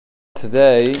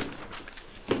Today,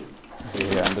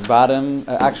 here on the bottom,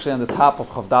 actually on the top of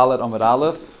Chavdalet Amud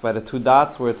Aleph, by the two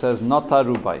dots where it says Nota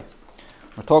Rubai.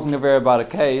 We're talking about a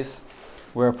case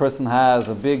where a person has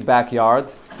a big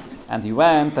backyard and he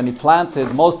went and he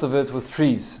planted most of it with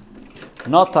trees.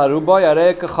 Nota Rubai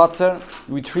Areke Chatzer.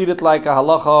 We treat it like a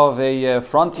halacha of a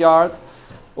front yard.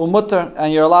 Umutter,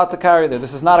 and you're allowed to carry there.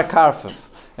 This is not a karfif.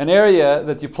 An area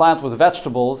that you plant with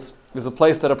vegetables is a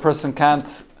place that a person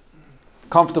can't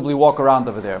comfortably walk around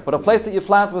over there. But a place that you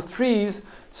plant with trees,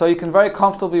 so you can very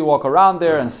comfortably walk around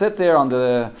there and sit there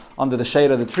under the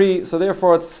shade of the tree. So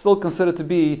therefore it's still considered to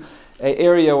be an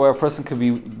area where a person could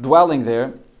be dwelling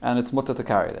there, and it's mutter to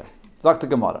carry there. Dr.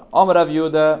 Gemara, Amar Rav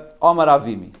Yehuda, Amar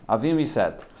Avimi. Avimi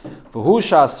said,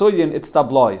 V'husha suyin it's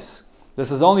tablois.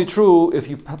 This is only true if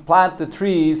you plant the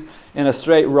trees in a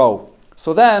straight row.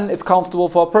 So then it's comfortable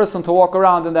for a person to walk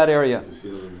around in that area.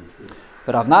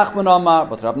 But Rav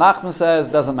Nachman says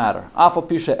doesn't matter.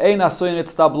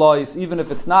 Even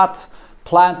if it's not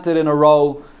planted in a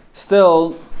row,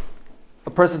 still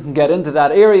a person can get into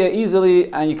that area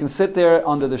easily, and you can sit there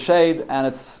under the shade, and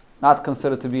it's not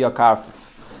considered to be a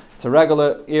karfif. It's a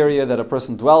regular area that a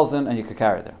person dwells in, and you can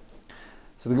carry there.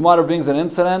 So the Gemara brings an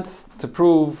incident to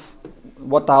prove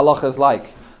what the halacha is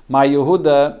like. Mar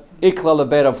Yehuda ikla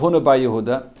lebe Rav Huna bar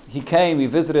Yehuda. He came, he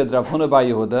visited Rav Huna bar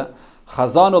Yehuda.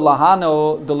 Chazanu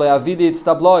lahano de le'avidi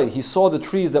tztabloi. He saw the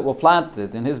trees that were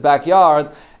planted in his backyard,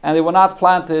 and they were not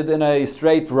planted in a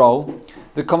straight row.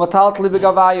 The komatal tli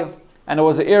begavayu, and it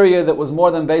was an area that was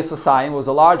more than Beis Hasayim. It was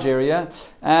a large area,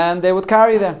 and they would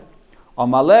carry them.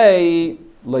 Amalei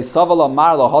loisaval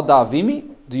amar lohoda avimi.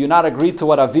 Do you not agree to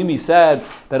what Avimi said,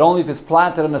 that only if it's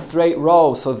planted in a straight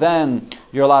row, so then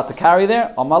you're allowed to carry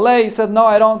there? Amalei said, no,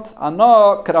 I don't.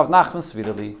 Ano k'Rav Nachman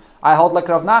svirali. I hold like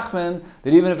Rav Nachman,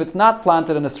 that even if it's not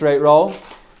planted in a straight row,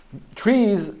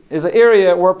 trees is an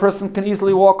area where a person can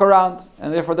easily walk around,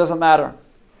 and therefore it doesn't matter.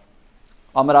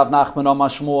 Amar Rav Nachman Amar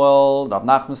Shmuel. Rav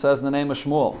Nachman says in the name of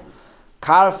Shmuel,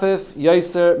 Karfif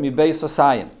Yoser mi Beis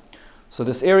Hasayim. So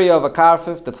this area of a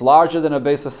karfif that's larger than a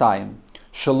Beis Hasayim,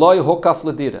 Shaloi hukaf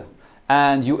ledira,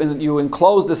 and you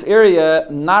enclose this area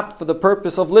not for the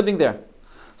purpose of living there.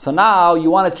 So now you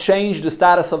want to change the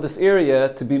status of this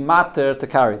area to be mater to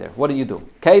carry there. What do you do?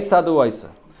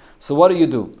 So what do you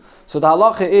do? So the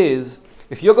halacha is,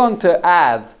 if you're going to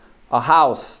add a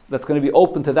house that's going to be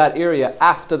open to that area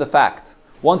after the fact,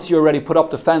 once you already put up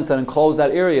the fence and enclose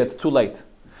that area, it's too late.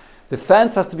 The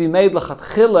fence has to be made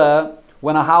l'chatchila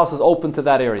when a house is open to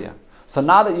that area. So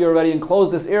now that you already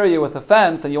enclosed this area with a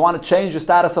fence and you want to change the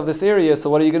status of this area, so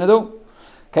what are you going to do?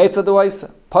 You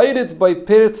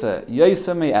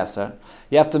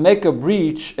have to make a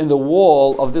breach in the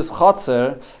wall of this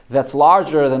chatzar that's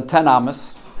larger than 10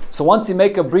 amas. So once you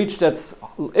make a breach that's,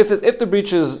 if the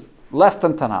breach is less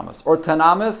than 10 amas or 10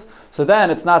 amas, so then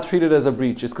it's not treated as a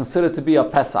breach. It's considered to be a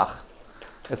pesach.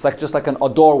 It's just like a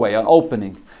doorway, an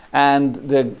opening. And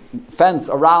the fence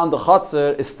around the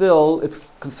chatzar is still,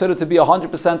 it's considered to be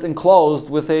 100% enclosed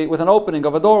with an opening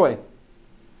of a doorway.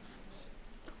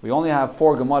 We only have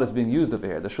 4 gemaras being used over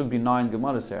here. There should be 9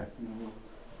 gemaras here.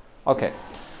 Okay.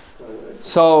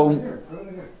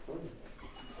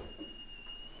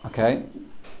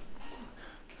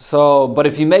 So, but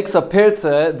if he makes a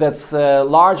pirza that's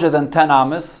larger than 10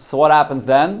 amas, so what happens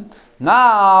then?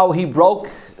 Now he broke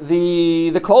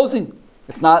the closing.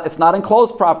 It's not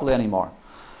enclosed properly anymore.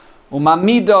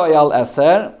 Umamido al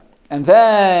eser, and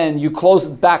then you close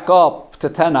it back up to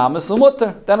 10 amas,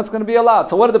 then it's going to be allowed.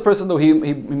 So what did the person do?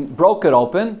 He broke it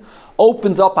open,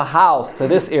 opens up a house to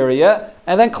this area,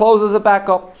 and then closes it back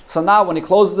up. So now when he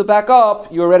closes it back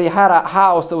up, you already had a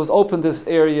house that was open this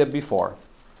area before.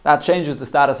 That changes the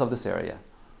status of this area.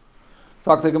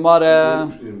 Talk to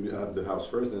Gemara. You have the house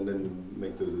first and then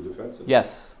make the fence?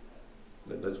 Yes.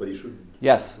 That's what he should do.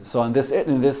 Yes. So in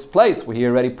this place where he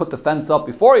already put the fence up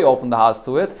before he opened the house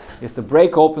to it, is to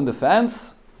break open the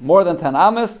fence, more than 10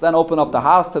 amas, then open up the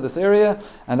house to this area,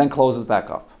 and then close it back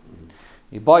up.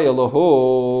 So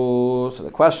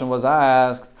the question was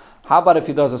asked, how about if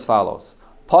he does as follows?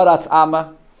 Paratz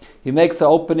amma, he makes an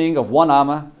opening of 1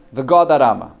 amma, v'godar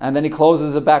amma, and then he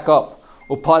closes it back up.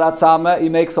 Uparatz amma, he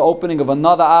makes an opening of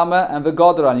another amma, and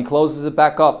v'godar, and he closes it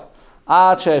back up.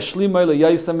 And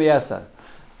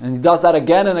he does that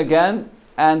again and again,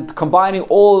 and combining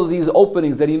all of these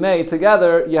openings that he made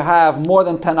together, you have more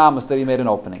than 10 amas that he made an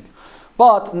opening.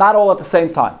 But not all at the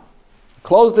same time.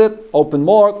 Closed it, opened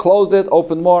more, closed it,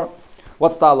 opened more.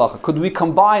 What's the halacha? Could we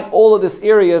combine all of this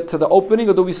area to the opening,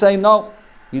 or do we say no?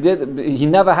 He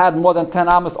never had more than 10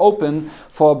 amas open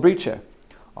for a breacher.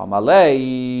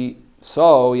 Amalei,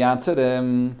 so he answered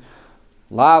him,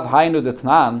 Lav hainu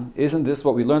detnan, isn't this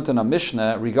what we learned in a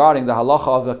Mishnah regarding the halacha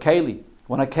of a keli?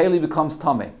 When a keli becomes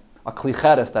tameh, a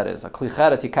klicheres that is, a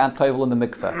klicheres you can't toivel in the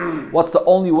mikveh. What's the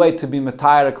only way to be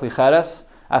metayr a klicheres?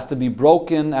 Has to be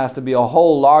broken, has to be a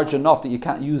hole large enough that you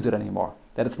can't use it anymore,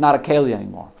 that it's not a keli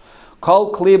anymore.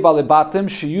 Kol kli balibatim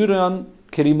shiyuran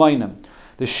kirimoinim.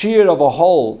 The shear of a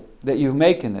hole that you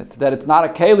make in it, that it's not a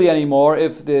keli anymore,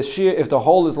 if the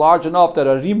hole is large enough that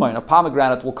a rimoin, a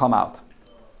pomegranate, will come out.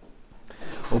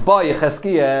 And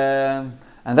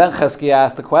then Cheskia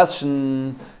asked the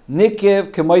question,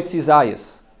 Nikiv kemoitzi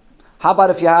zayis. How about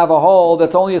if you have a hole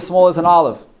that's only as small as an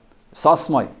olive?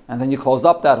 Sasmai. And then you closed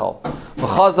up that hole.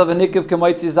 V'chazav a nikiv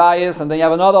kemoitzi zayis, and then you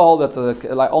have another hole that's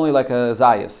only like a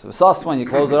zayis. Sasmai, you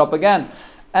close it up again.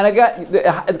 And again,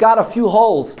 it got a few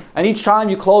holes, and each time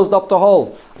you closed up the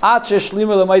hole.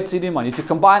 If you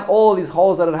combine all of these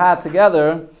holes that it had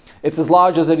together, it's as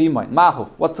large as a rimain. Mahu.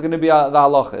 What's going to be the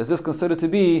halacha? Is this considered to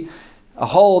be a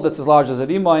hole that's as large as a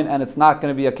rimain, and it's not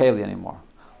going to be a keli anymore?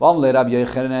 And Rabbi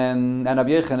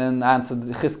Yochanan answered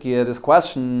Chizkiah this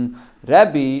question.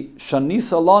 Rabbi,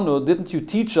 Shanisa Lanu, didn't you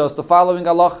teach us the following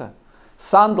halacha?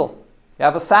 Sandal. You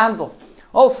have a sandal.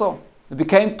 Also, it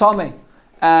became tameh.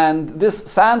 And this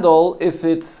sandal, if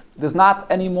it does not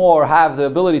anymore have the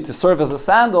ability to serve as a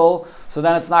sandal, so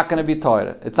then it's not going to be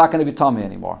toire. It's not going to be tameh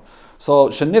anymore. So,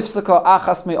 shenifsaka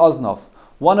achas me oznov.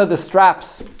 One of the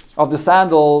straps of the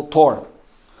sandal tore.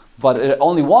 But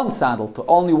only one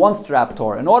strap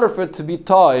tore. In order for it to be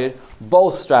tied,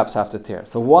 both straps have to tear.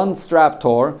 So one strap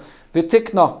tore,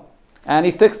 vitikna, and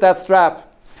he fixed that strap.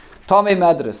 Tameh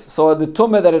medris. So the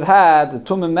tumah that it had, the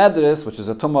tumah medris, which is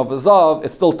a tumah of azav,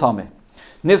 it's still tameh.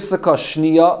 Nifsaka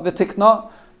shniya vitikna.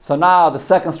 So now the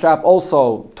second strap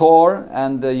also tore,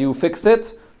 and you fixed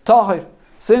it. Tahir.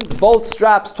 Since both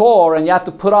straps tore, and you had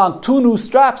to put on two new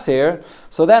straps here,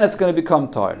 so then it's going to become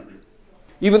tahir,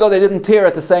 even though they didn't tear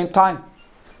at the same time.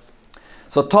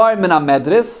 So tahir min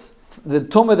medris, the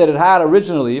tumah that it had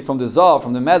originally from the zav,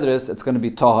 from the medris, it's going to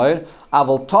be tahir.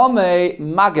 Aval tameh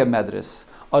mage medris,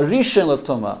 a rishon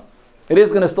l'tumah. It is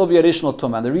going to still be a rishon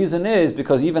l'tumah. And the reason is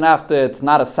because even after it's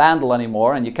not a sandal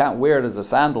anymore, and you can't wear it as a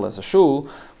sandal, as a shoe,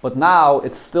 but now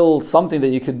it's still something that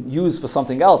you could use for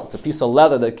something else. It's a piece of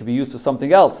leather that could be used for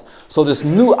something else. So this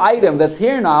new item that's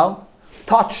here now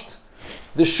touched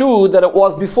the shoe that it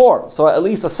was before. So at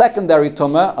least a secondary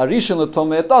tumah, a rishon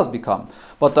l'tumah, it does become.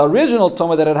 But the original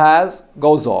tumah that it has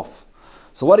goes off.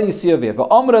 So what do you see over here?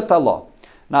 V'omret Allah.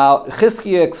 Now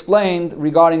Chizkiah explained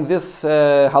regarding this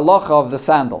halacha of the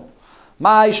sandal.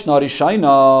 Ma'ishna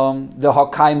rishayna, the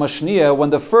hakayma shniya,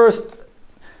 when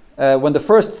the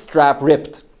first strap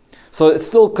ripped. So it's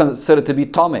still considered to be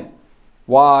tameh.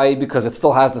 Why? Because it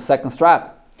still has the second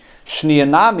strap.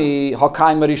 Shniyanami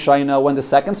hakayma rishayna, when the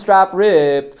second strap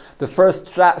ripped, the first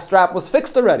strap was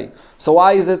fixed already. So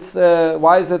why is it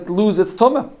lose its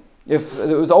tumah? If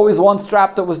there was always one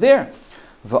strap that was there.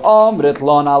 V'amrit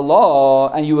lon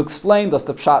Allah, and you explained us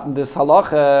the pshat in this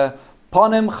halacha.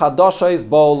 Panim chadashais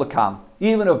bo lekam.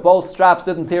 Even if both straps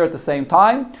didn't tear at the same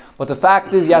time, but the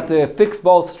fact is you have to fix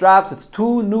both straps. It's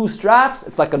two new straps.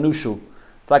 It's like a new shoe.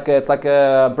 It's like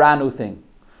a brand new thing.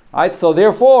 Right? So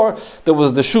therefore, there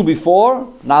was the shoe before,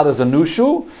 now there's a new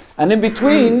shoe, and in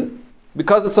between,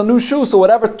 because it's a new shoe, so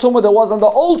whatever tumah there was on the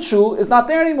old shoe is not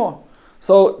there anymore.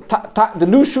 So the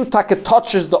new shoe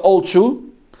touches the old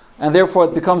shoe, and therefore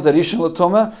it becomes a rishon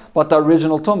l'tumah, but the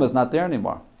original tumah is not there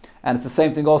anymore. And it's the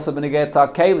same thing also b'negei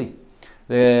keli.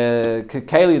 The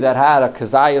keli that had a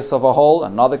kazayas of a hole,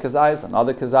 another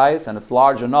kazayas, and it's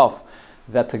large enough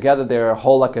that together they're a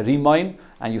whole like a rimain,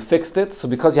 and you fixed it. So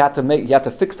because you had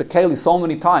to fix the keli so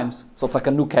many times, so it's like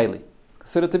a new keli.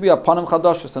 Consider it to be a panim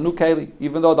chadash, it's a new keli,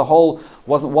 even though the hole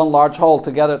wasn't one large hole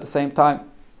together at the same time.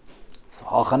 So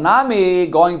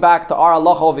hachanami, going back to our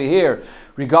halacha over here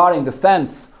regarding the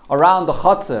fence around the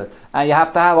chutzner, and you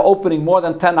have to have an opening more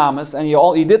than 10 amas, and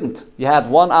you didn't. You had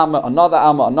one amma, another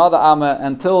amma,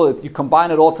 until you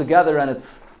combine it all together, and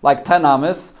it's like 10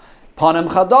 amas. Panim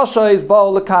chadasha is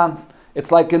ba'ol lekan. It's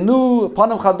like a new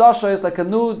panim chadasha is like a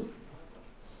new.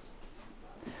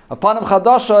 A panim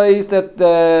chadasha is that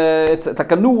it's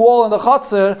like a new wall in the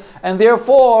chutzner, and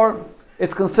therefore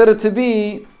it's considered to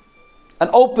be an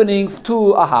opening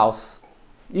to a house.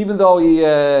 Even though he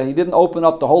didn't open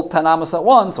up the whole 10 amas at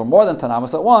once, or more than 10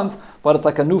 amas at once, but it's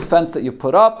like a new fence that you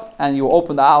put up, and you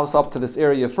open the house up to this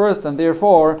area first, and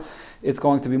therefore it's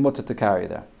going to be mutter to carry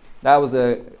there. That was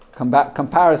the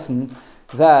comparison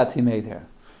that he made here.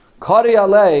 Kari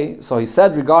alei, so he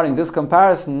said regarding this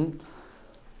comparison,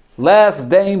 les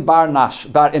deim bar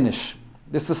inish.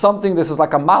 This is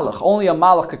like a malach. Only a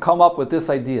malach could come up with this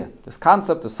idea. This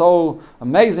concept is so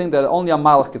amazing that only a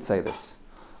malach could say this.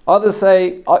 Others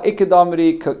say, to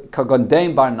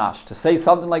say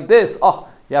something like this,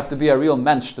 you have to be a real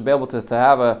mensch to be able to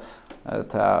have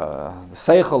the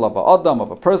seichel of a adam,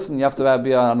 of a person. You have to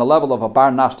be on the level of a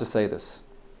bar nash to say this.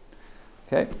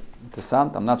 Okay,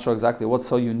 interessant. I'm not sure exactly what's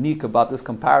so unique about this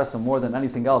comparison more than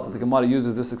anything else. The Gemara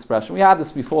uses this expression. We had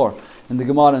this before in the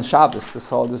Gemara in Shabbos. This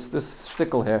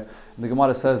shtickle here. The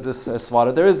Gemara says this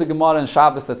svara. There is the Gemara in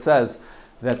Shabbos that says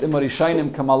that imar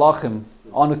yishaynim kamalachim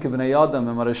anu kibnei adam,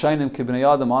 imar yishaynim kibnei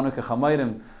adam anu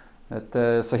kechamayrim.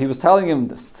 That so he was telling him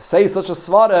to say such a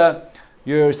svara.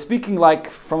 You're speaking like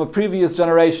from a previous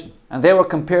generation, and they were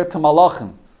compared to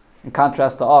malachim, in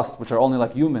contrast to us, which are only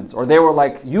like humans, or they were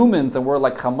like humans and we're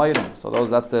like chamayrim. So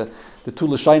that's the two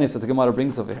lashonos that the Gemara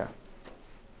brings over here.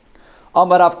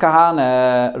 Amar Rav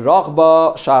Kahana,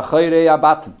 Rachba sha'achorei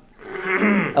abatim,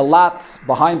 a lot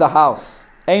behind the house.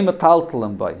 Ein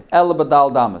metaltalim by el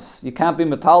b'dal damas. You can't be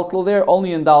metaltal there,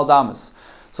 only in dal damas.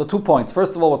 So 2 points.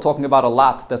 First of all, we're talking about a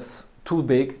lot that's too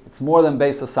big. It's more than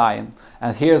Beis Hasayim.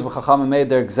 And here's what Chachamim made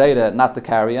their gzeira not to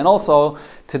carry. And also,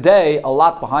 today, a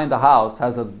lot behind the house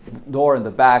has a door in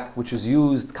the back, which is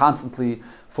used constantly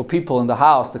for people in the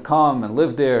house to come and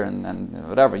live there and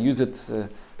whatever, use it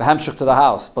behemshich to the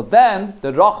house. But then,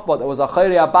 the Rochba that was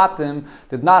Achorei Abatim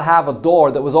did not have a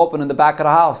door that was open in the back of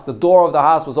the house. The door of the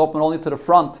house was open only to the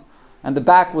front. And the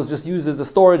back was just used as a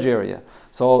storage area.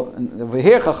 So, over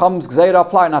here, Chachamim's gzeira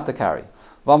apply not to carry.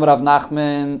 V'amar Rav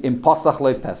Nachman im Pasach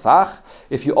le Pesach.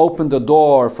 If you open the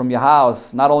door from your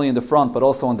house, not only in the front but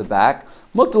also in the back,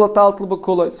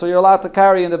 so you're allowed to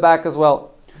carry in the back as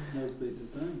well.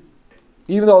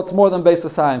 Even though it's more than Beis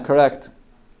Hasayim, correct?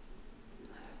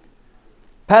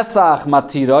 Pesach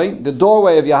matiroi, the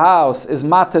doorway of your house is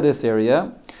mat to this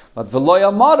area, but v'lo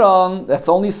yamaron, that's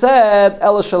only said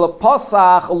ela shel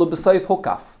pasach ulu b'seif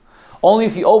hukaf. Only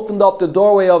if he opened up the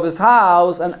doorway of his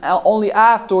house and only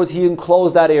afterwards he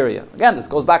enclosed that area. Again, this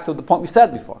goes back to the point we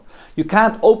said before. You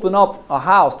can't open up a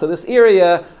house to this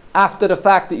area after the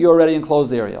fact that you already enclosed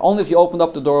the area. Only if you opened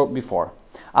up the door before.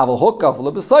 Aval hukaf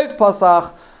lebesayf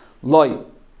pasach loy.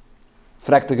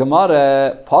 Fragt the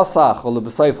Gemara, pasach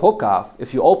lebesayf hukaf.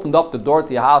 If you opened up the door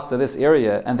to your house to this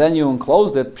area and then you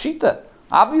enclosed it, pshita.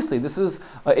 Obviously, this is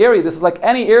an area, this is like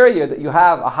any area that you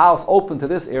have a house open to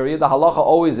this area. The halacha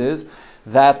always is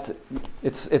that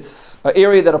it's an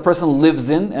area that a person lives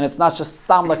in, and it's not just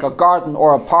like a garden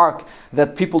or a park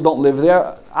that people don't live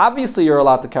there. Obviously, you're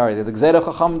allowed to carry it. The Gzeira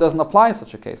Chacham doesn't apply in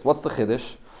such a case. What's the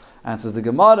Chiddush? And it says the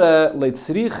Gemara,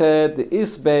 Leitzriche de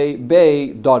isbei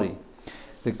bei dori.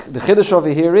 The chiddush over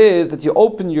here is that you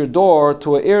open your door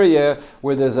to an area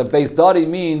where there's a beis dari,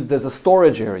 means there's a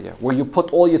storage area where you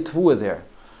put all your tvua there.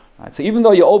 Right? So even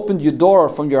though you opened your door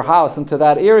from your house into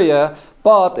that area,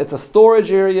 but it's a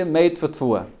storage area made for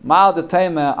tvua.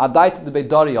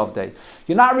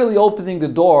 You're not really opening the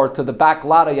door to the back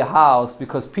lot of your house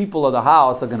because people of the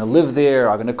house are going to live there,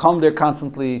 are going to come there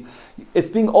constantly.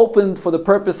 It's being opened for the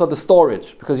purpose of the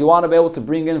storage because you want to be able to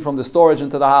bring in from the storage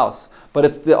into the house. But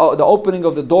it's the opening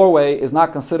of the doorway is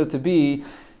not considered to be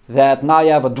that now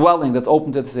you have a dwelling that's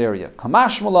open to this area.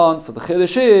 Kamash Malon, so the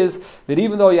chiddush is that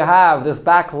even though you have this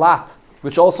back lot,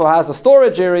 which also has a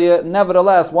storage area,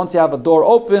 nevertheless, once you have a door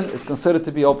open, it's considered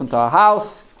to be open to a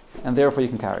house, and therefore you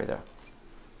can carry there.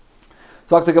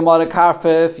 So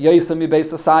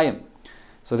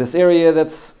this area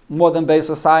that's more than Beis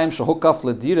Hasayim, shehukaf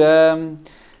ledirem,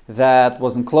 that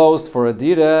was enclosed for a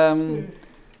direm,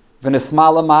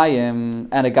 v'nesmala mayim,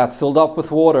 and it got filled up with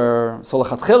water. So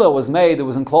lechatchila was made, it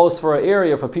was enclosed for an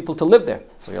area for people to live there.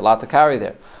 So you're allowed to carry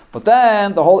there. But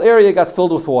then the whole area got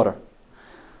filled with water.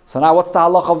 So now what's the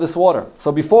halach of this water?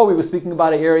 So before we were speaking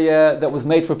about an area that was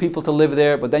made for people to live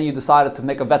there, but then you decided to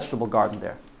make a vegetable garden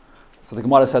there. So the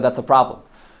Gemara said that's a problem.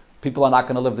 People are not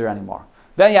going to live there anymore.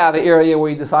 Then you have an area where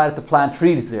you decided to plant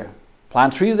trees there.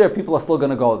 Plant trees there, people are still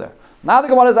going to go there. Now the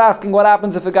Gemara is asking what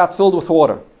happens if it got filled with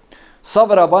water. So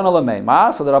the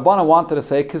Rabbana wanted to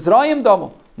say, Kizrayim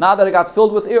domu. Now that it got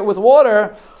filled with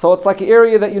water, so it's like an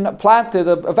area that you planted,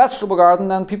 a vegetable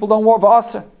garden, and people don't work for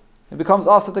aser. It becomes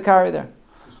aser to carry there.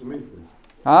 Swimming pool.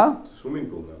 Huh? It's a swimming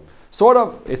pool now. Sort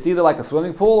of. It's either like a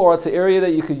swimming pool or it's an area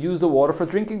that you could use the water for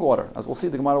drinking water. As we'll see,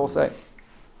 the Gemara will say.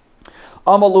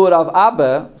 Amalu Rav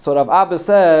Abba. So Rav Abba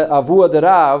said, Avua de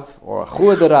Rav, or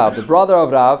Achua de Rav, the brother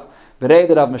of Rav, Berei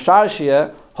de Rav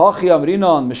Mesharshia, Hochi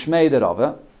Amrinon Mishmei de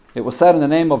Rav. It was said in the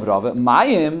name of Rav.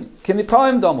 Mayim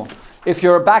kinitoim domo. If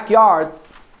your backyard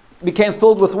became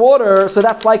filled with water, so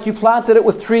that's like you planted it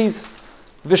with trees,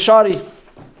 Vishari.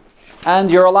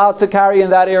 And you're allowed to carry in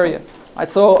that area. Right?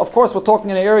 So of course we're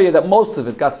talking in an area that most of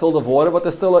it got filled with water, but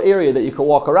there's still an area that you could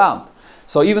walk around.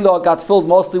 So even though it got filled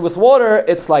mostly with water,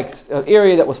 it's like an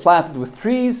area that was planted with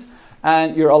trees,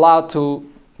 and you're allowed to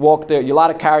walk there, you're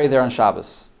allowed to carry there on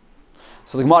Shabbos.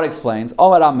 So the Gemara explains,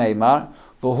 Omar Meimar,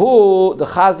 V'hu the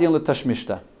Chazion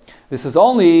l'tashmishta. This is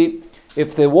only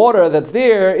if the water that's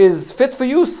there is fit for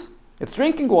use. It's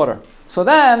drinking water. So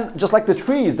then, just like the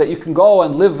trees that you can go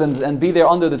and live and be there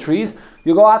under the trees,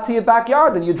 you go out to your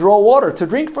backyard and you draw water to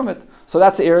drink from it. So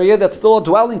that's an area that's still a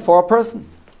dwelling for a person.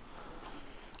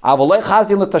 But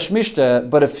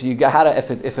if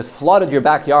it flooded your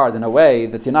backyard in a way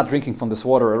that you're not drinking from this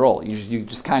water at all, you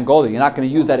just can't go there. You're not going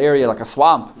to use that area like a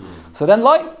swamp. So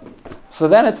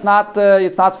then it's not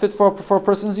fit for a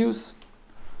person's use.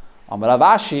 Rav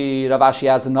Ashi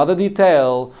adds another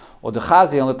detail. Even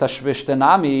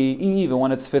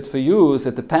when it's fit for use,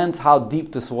 it depends how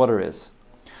deep this water is.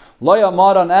 If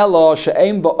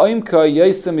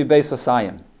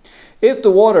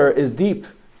the water is deep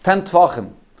 10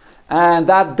 tvachim, and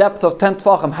that depth of 10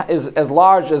 tvachim is as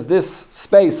large as this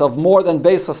space of more than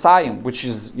beis hasayim, which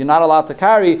is you're not allowed to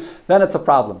carry, then it's a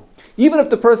problem. Even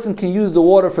if the person can use the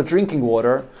water for drinking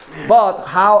water, but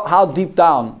how deep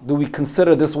down do we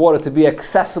consider this water to be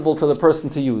accessible to the person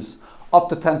to use? Up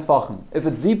to 10 tvachim. If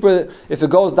it's deeper, if it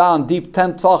goes down deep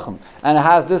 10 tvachim, and it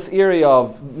has this area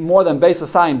of more than beis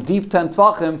hasayim, deep 10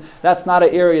 tvachim, that's not an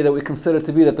area that we consider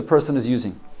to be that the person is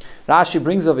using. Rashi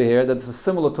brings over here that this is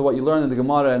similar to what you learn in the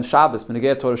Gemara and Shabbos, when you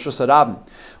get to Rosh Hashanah.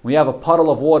 When you have a puddle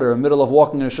of water in the middle of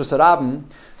walking in Rosh Hashanah,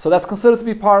 so that's considered to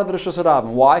be part of the Rosh Hashanah.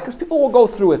 Why? Because people will go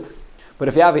through it. But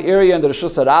if you have an area in the Rosh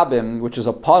Hashanah, which is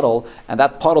a puddle, and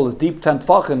that puddle is deep 10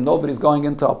 tvachim, nobody's going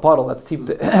into a puddle that's deep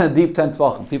 10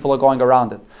 tvachim. People are going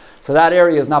around it. So that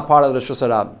area is not part of the Rosh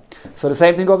Hashanah. So the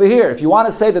same thing over here. If you want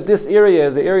to say that this area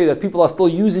is an area that people are still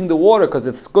using the water because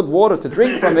it's good water to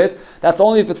drink from it, that's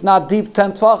only if it's not deep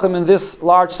 10 tvachim in this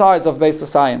large sides of beis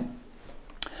hasayim.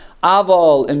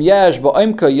 Aval im yesh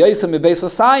ba'imka yesem beis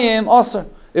hasayim aser.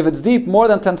 If it's deep more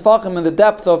than 10 tvachim in the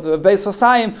depth of beis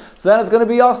hasayim, so then it's going to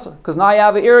be aser, because now you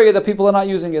have an area that people are not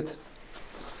using it.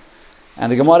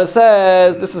 And the Gemara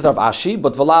says, this is Rav Ashi,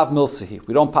 but v'lav milsihi.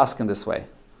 We don't paskin this way.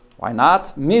 Why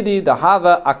not? Midi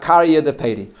dahava akarya de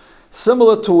peri.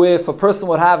 Similar to if a person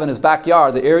would have in his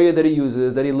backyard, the area that he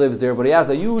uses, that he lives there, but he has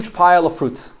a huge pile of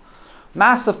fruits.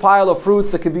 Massive pile of fruits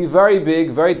that could be very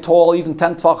big, very tall, even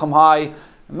 10 tvachim high.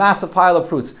 Massive pile of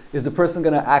fruits. Is the person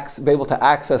going to be able to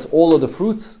access all of the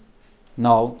fruits?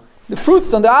 No. The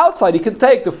fruits on the outside, you can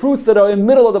take. The fruits that are in the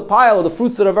middle of the pile, or the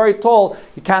fruits that are very tall,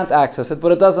 you can't access it,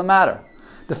 but it doesn't matter.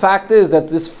 The fact is that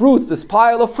this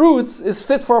pile of fruits, is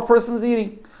fit for a person's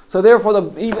eating. So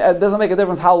therefore, it doesn't make a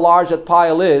difference how large that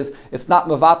pile is. It's not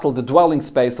mevatel, the dwelling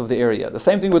space of the area. The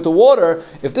same thing with the water.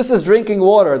 If this is drinking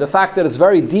water, the fact that it's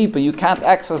very deep and you can't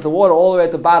access the water all the way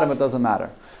at the bottom, it doesn't matter.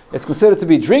 It's considered to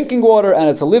be drinking water and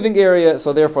it's a living area,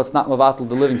 so therefore it's not mevatel,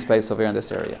 the living space over here in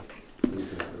this area.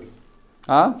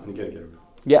 Huh?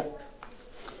 Yeah.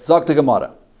 Zog to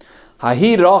Gemara.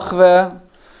 Hahi rochve.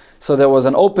 So there was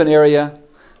an open area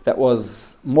that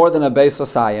was more than a beis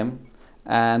hasayim,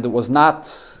 and it was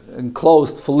not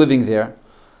enclosed for living there.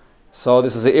 So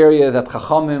this is an area that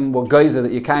Chachamim were geyser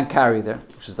that you can't carry there,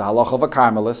 which is the halacha of a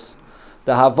Carmelis.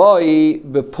 The Havoi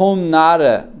bepum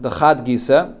nare the chad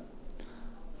gisa.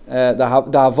 The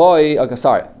Havoi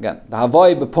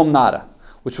bepum nare,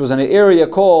 which was in an area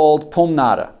called Pum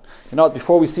Nara. You know what?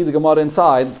 Before we see the Gemara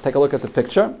inside, take a look at the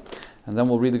picture, and then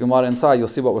we'll read the Gemara inside. You'll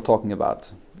see what we're talking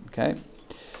about. Okay.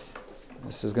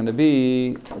 This is going to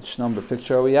be, which number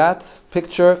picture are we at?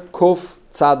 Picture Kuf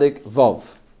Tzadik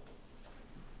Vov.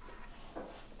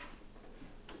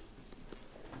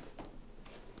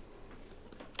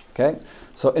 Okay,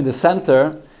 so in the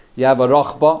center you have a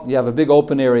rochba, you have a big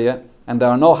open area, and there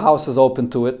are no houses open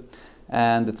to it,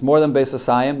 and it's more than beis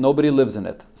hasayim, nobody lives in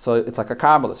it. So it's like a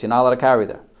Carmelis, you're not allowed to carry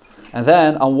there. And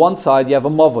then on one side you have a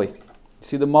mavoi. You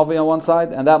see the mavoi on one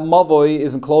side? And that mavoi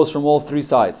is enclosed from all three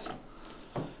sides.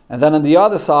 And then on the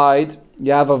other side,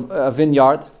 you have a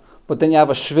vineyard, but then you have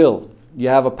a shvil. You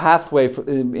have a pathway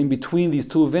in between these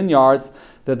two vineyards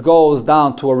that goes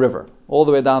down to a river, all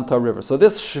the way down to a river. So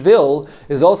this shvil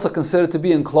is also considered to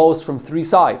be enclosed from three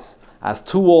sides. It has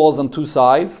two walls on two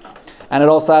sides, and it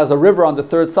also has a river on the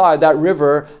third side. That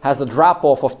river has a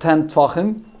drop-off of 10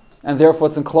 tvachim, and therefore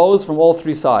it's enclosed from all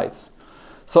three sides.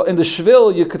 So in the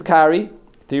shvil you could carry.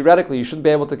 Theoretically, you should be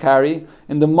able to carry.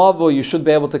 In the mavo, you should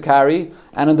be able to carry.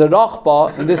 And in the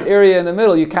rochba, in this area in the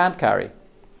middle, you can't carry.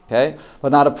 Okay?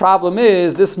 But now the problem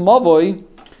is, this mavo,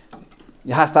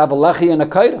 you has to have a lechi and a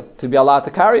kaira to be allowed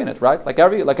to carry in it, right? Like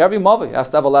every mavo, you has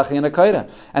to have a lechi and a kaira.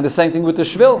 And the same thing with the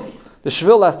shvil. The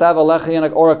shvil has to have a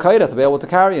lechi or a kaira to be able to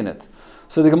carry in it.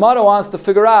 So the Gemara wants to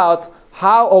figure out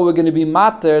how are we going to be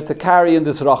matter to carry in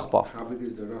this rachba. How big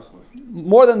is the rachba?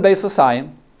 More than Beis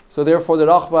Hasayim, so therefore the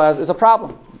rachba is a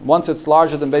problem. Once it's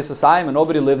larger than Beis Hasayim and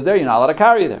nobody lives there, you're not allowed to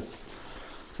carry there.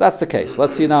 So that's the case.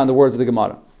 Let's see now in the words of the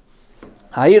Gemara.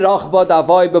 There's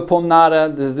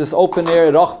this open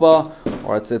area, rachba,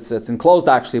 or it's enclosed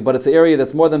actually, but it's an area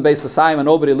that's more than Beis Hasayim and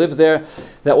nobody lives there.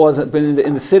 That was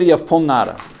in the city of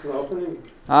Pumnara. It's an opening.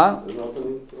 Huh? An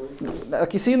opening.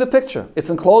 Like you see in the picture,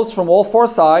 it's enclosed from all four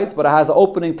sides, but it has an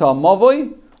opening to a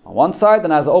mavoi on one side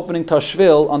and has an opening to a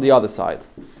shvil on the other side.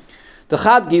 The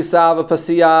chad gisav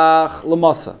pasiach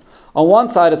lemasa. On one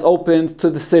side, it's opened to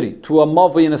the city, to a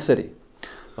mavoi in a city.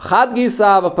 Chad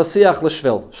gisav pasiach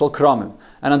leshvil shel kramim.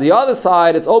 And on the other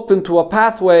side, it's open to a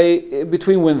pathway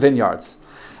between vineyards.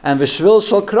 And v'shvil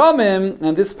shel kramim,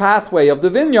 and this pathway of the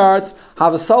vineyards,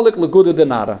 have a salik leguda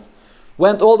denara,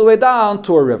 went all the way down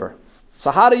to a river. So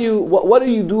how do you, what do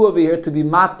you do over here to be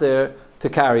mater to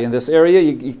carry in this area?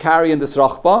 You carry in this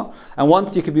rachba, and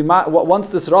once you can be once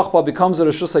this rachba becomes a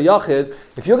reshus hayachid,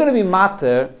 if you're going to be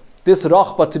mater this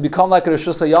rachba to become like a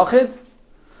reshus hayachid,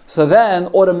 so then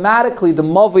automatically the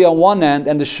mavoi on one end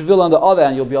and the shvil on the other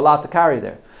end you'll be allowed to carry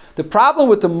there. The problem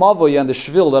with the mavoi and the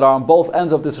shvil that are on both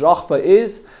ends of this rachba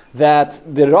is that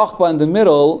the rachba in the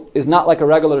middle is not like a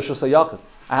regular reshus hayachid. It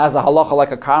has a halacha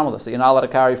like a carmelist, so you're not allowed to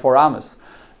carry 4 amas.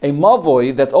 A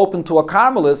mavoi that's open to a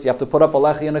carmelist, you have to put up a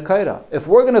lechi and a kaira. If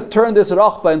we're going to turn this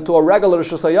rachba into a regular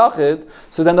reshus hayachid,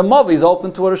 so then the mavoi is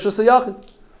open to a reshus hayachid,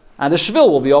 and the shvil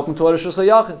will be open to a reshus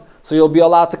hayachid. So you'll be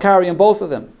allowed to carry in both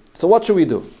of them. So what should we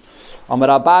do? Amar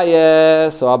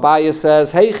Abaye. So Abaye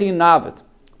says, Heichi navid.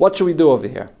 What should we do over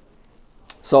here?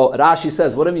 So Rashi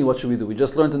says, what do you mean? What should we do? We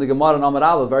just learned in the Gemara in Amar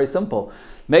Aleph. Very simple.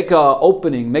 Make a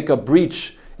opening, make a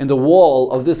breach in the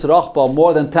wall of this rachba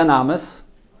more than 10 amas,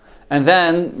 and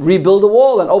then rebuild the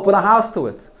wall and open a house to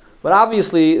it. But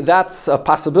obviously that's a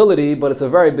possibility, but it's a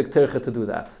very big tircha to do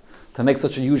that. To make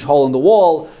such a huge hole in the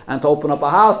wall and to open up a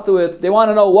house to it. They want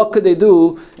to know what could they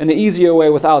do in an easier way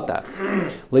without that.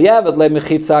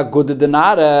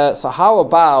 So how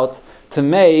about to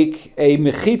make a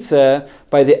mechitza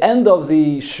by the end of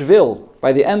the shvil,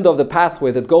 by the end of the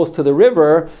pathway that goes to the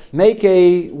river, make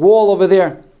a wall over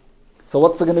there. So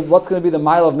what's going to be the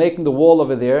mile of making the wall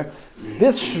over there?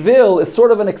 This shvil is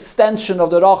sort of an extension of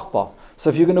the rachba. So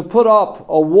if you're going to put up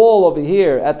a wall over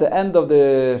here at the end of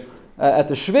the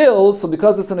shvil, so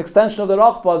because it's an extension of the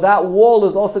rachba, that wall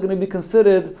is also going to be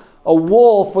considered a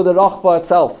wall for the rachba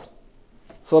itself.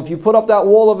 So if you put up that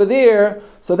wall over there,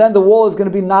 so then the wall is going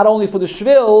to be not only for the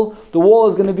shvil, the wall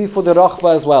is going to be for the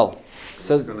rachba as well.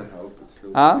 So, it's going to help. It's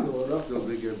still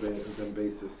bigger than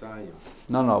Beis Hasayim.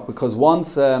 No, because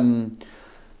once,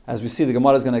 as we see, the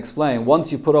Gemara is going to explain,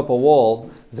 once you put up a wall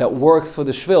that works for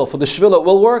the shvil it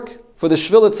will work. For the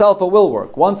shvil itself, it will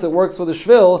work. Once it works for the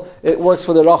shvil, it works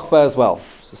for the rachba as well.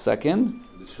 Just a second.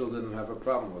 The shvil didn't have a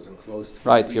problem; it was enclosed.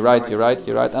 Right, you're right.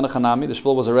 Anachanami, the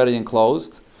shvil was already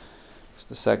enclosed.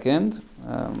 Just a second.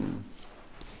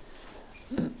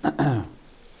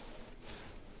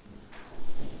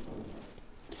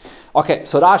 Okay,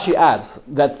 so Rashi adds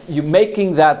that you're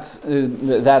making that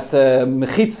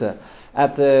mechitza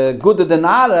at the Guda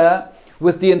Denara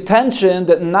with the intention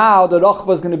that now the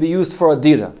rachba is going to be used for a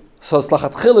dira. So it's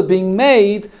lachatchila being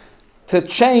made to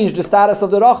change the status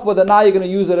of the rachba, that now you're going to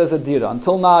use it as a dira.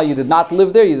 Until now you did not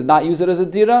live there, you did not use it as a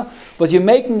dira, but you're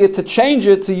making it to change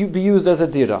it to be used as a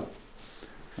dira.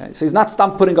 Okay, so he's not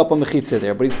putting up a mechitza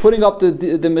there, but he's putting up the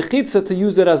mechitza to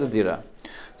use it as a dira.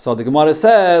 So the Gemara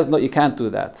says, no, you can't do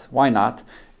that. Why not?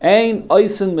 Ein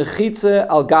oisen mechitza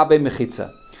al gabe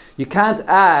mechitza. You can't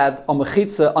add a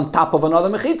mechitza on top of another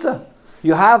mechitza.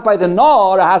 You have by the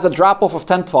nor, it has a drop off of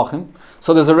 10 tvachim.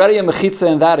 So there's already a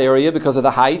mechitza in that area because of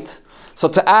the height. So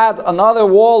to add another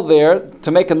wall there, to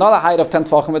make another height of 10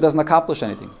 tvachim, it doesn't accomplish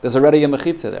anything. There's already a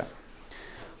mechitza there.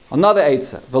 Another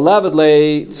eitzah. V'levad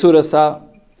le tsurasa.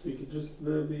 So you could just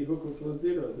be hooking for the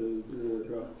dira, the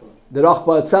rachba. The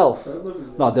rachba itself.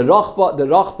 No, the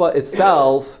rachba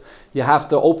itself, you have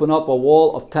to open up a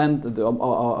wall of 10,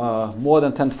 more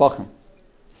than 10 tfachim.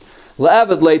 So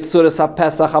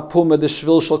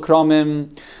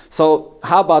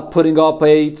how about putting up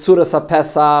a tzuras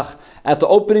pesach at the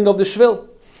opening of the shvil?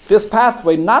 This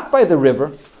pathway, not by the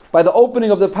river, by the opening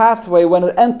of the pathway, when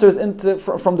it enters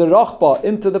from the rachba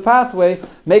into the pathway,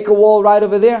 make a wall right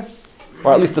over there.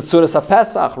 Or at least the tzuras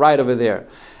pesach right over there.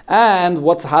 And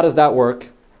how does that work?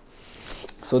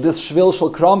 So this shvil shel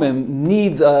kramim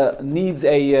needs a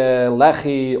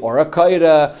lechi or a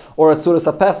kaira or a tzuras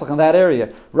pesach in that area.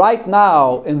 Right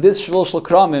now, in this shvil shel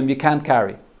kramim, you can't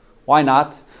carry. Why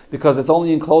not? Because it's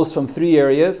only enclosed from 3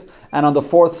 areas, and on the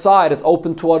 4th side it's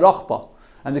open to a rachba.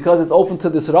 And because it's open to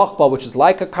this rachba, which is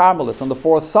like a carmelis, on the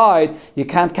 4th side, you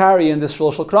can't carry in this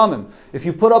shul shel kramim. If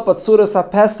you put up a tzuras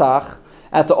HaPesach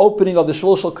at the opening of the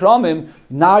shul shel kramim,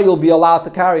 now you'll be allowed to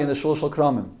carry in the shul shel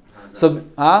kramim.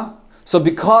 So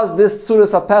because this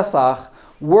tzuras HaPesach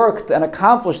worked and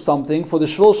accomplished something for the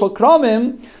shul shel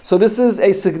kramim, so this is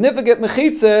a significant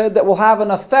mechitza that will have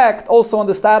an effect also on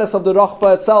the status of the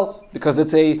rachba itself, because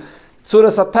it's a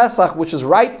tzuras HaPesach which is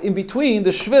right in between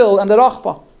the shvil and the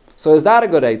rachba. So is that a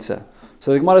good eitzah?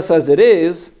 So the Gemara says it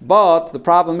is, but the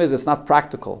problem is it's not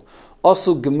practical.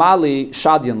 Osu gemali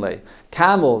shadyanle.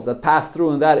 Camels that pass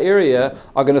through in that area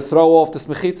are going to throw off this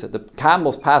mechitza. The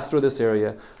camels pass through this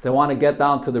area. They want to get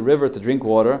down to the river to drink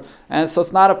water. And so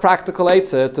it's not a practical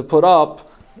eitzah to put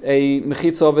up a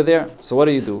mechitza over there. So what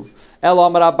do? El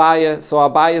Amar Abaye. So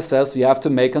Abaye says, so you have to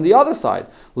make on the other side.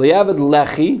 Le'evid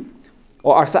lechi.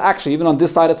 Or actually, even on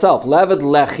this side itself, levet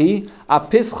lechi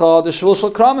apischa the shvul shel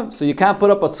kramim. So you can't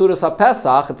put up a tzuras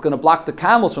HaPesach; it's going to block the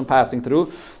camels from passing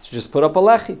through. So just put up a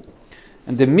lechi.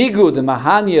 And the migu the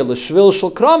mahanya l'shvil shel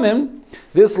kramim.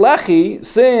 This lechi,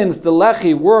 since the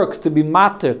lechi works to be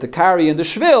mater to carry in the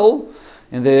shvil,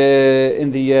 in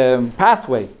the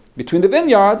pathway between the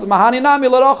vineyards, mahani nami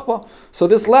l'rachba. So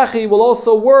this lechi will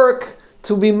also work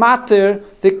to be mater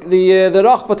the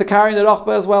rachba to carry in the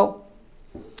rachba as well.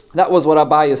 That was what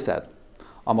Abaye said.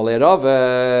 Amalei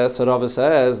Rava, so Rava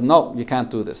says, no, you can't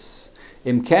do this.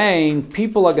 Im Kain,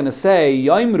 people are going to say,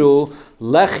 Yoimru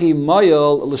lechi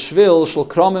moyel l'shvil shel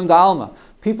kromim da'alma.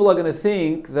 People are going to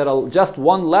think that just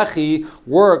one lechi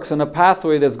works in a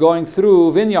pathway that's going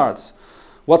through vineyards.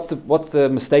 What's the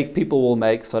mistake people will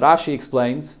make? So Rashi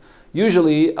explains,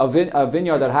 usually a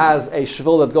vineyard that has a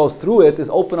shvil that goes through it is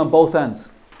open on both ends.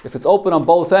 If it's open on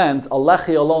both ends, a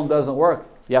lechi alone doesn't work.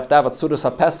 You have to have a tzuras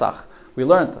HaPesach. We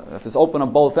learned, if it's open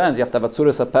on both ends, you have to have a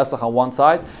tzuras HaPesach on one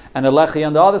side and a lechi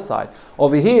on the other side.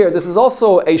 Over here, this is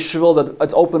also a shvil that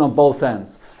it's open on both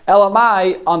ends.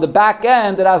 Elamai, on the back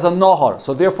end, it has a nohar.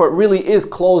 So therefore it really is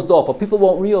closed off. But people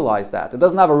won't realize that. It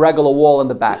doesn't have a regular wall in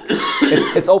the back.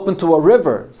 It's open to a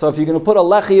river. So if you're going to put a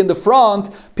lechi in the front,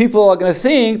 people are going to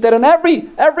think that in every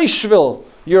shvil,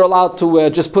 you're allowed to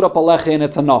just put up a lechi and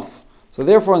it's enough. So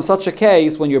therefore, in such a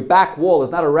case, when your back wall is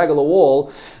not a regular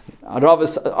wall, Rav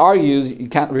argues you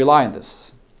can't rely on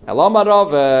this.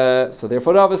 So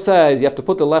therefore, Rav says you have to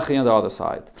put the lechi on the other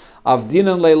side.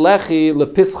 Avdinan lechi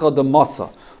lepischa de masa.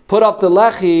 Put up the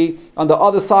lechi on the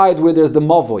other side where there's the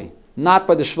mavoi, not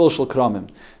by the shvil shel kramim.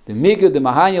 The migu the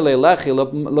mahanya lechi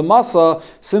lemasa.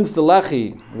 Since the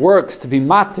lechi works to be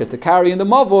mater to carry in the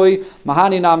mavoi,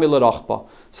 mahani nami lerachba.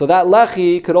 So that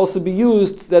lechi could also be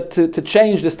used to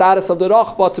change the status of the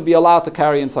rachba to be allowed to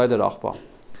carry inside the rachba.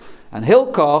 And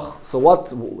hilkach, so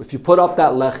what if you put up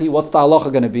that lechi? What's the halacha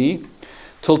going to be?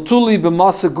 Tultuli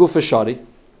b'masa gufa shari.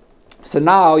 So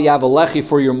now you have a lechi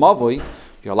for your mavoi.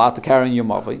 You're allowed to carry in your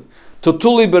mavoi.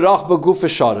 Tultuli b'rachba gufa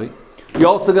shari. You're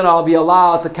also going to be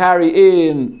allowed to carry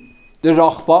in the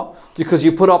rachba, because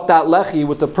you put up that lechi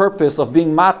with the purpose of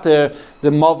being mater the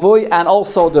mavoi and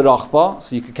also the rachba,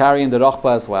 so you could carry in the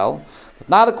rachba as well. But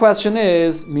now the question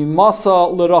is,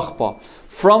 mimasa l'rachba,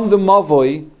 from the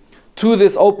mavoi to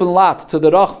this open lot to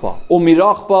the rachba,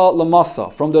 umirachba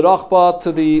l'masa, from the rachba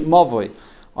to the mavoi,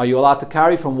 are you allowed to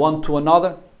carry from one to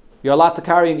another? You're allowed to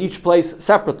carry in each place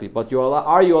separately, but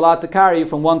are you allowed to carry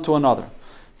from one to another?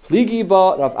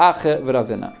 Pligiba Rav Ache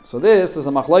v'Ravina. So this is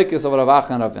a machlokes of Rav Ache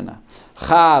and Ravina.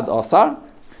 Chad asar,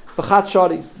 v'chad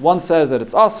shari. One says that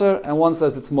it's asar, and one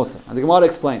says it's mutter. And the Gemara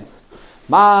explains.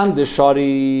 Man the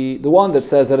shari, the one that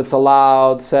says that it's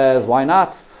allowed, says why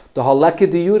not? The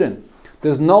halekid diyurin.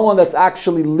 There's no one that's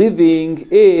actually living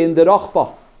in the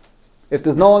rachba. If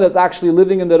there's no one that's actually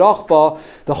living in the rachba,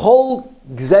 the whole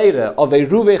gzeira of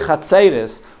Eiruvin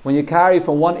chatzeres, when you carry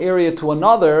from one area to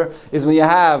another, is when you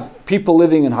have people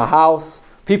living in a house,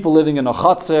 people living in a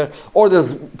chatzer, or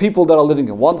there's people that are living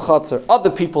in one chatzer, other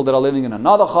people that are living in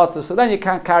another chatzer, so then you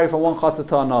can't carry from one chatzer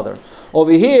to another.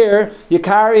 Over here, you're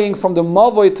carrying from the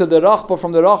mavoi to the rachba,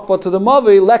 from the rachba to the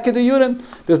mavoi, leked yurin.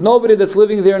 There's nobody that's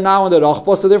living there now in the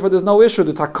rachba, so therefore there's no issue.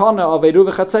 The takana of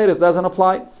Eiruvin chatzeres doesn't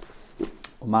apply.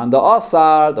 Umanda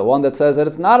asar, the one that says that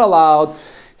it's not allowed,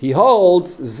 He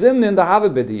holds Zimnin the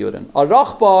Havabidiyurin. A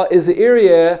Rachba is the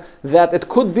area that it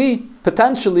could be,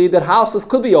 potentially, that houses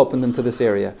could be opened into this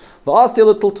area.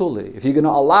 If you're going to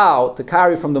allow to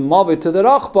carry from the Mavi to the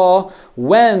Rachba,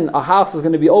 when a house is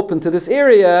going to be open to this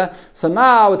area, so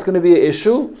now it's going to be an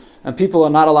issue, and people are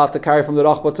not allowed to carry from the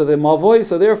Rachba to the Mavoi,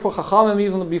 so therefore Chachamim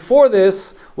even before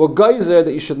this were geyser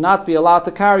that you should not be allowed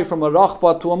to carry from a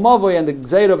Rachba to a Mavoi, and the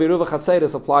Gzeir of Eiruvin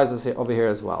Chatzeres applies over here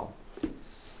as well.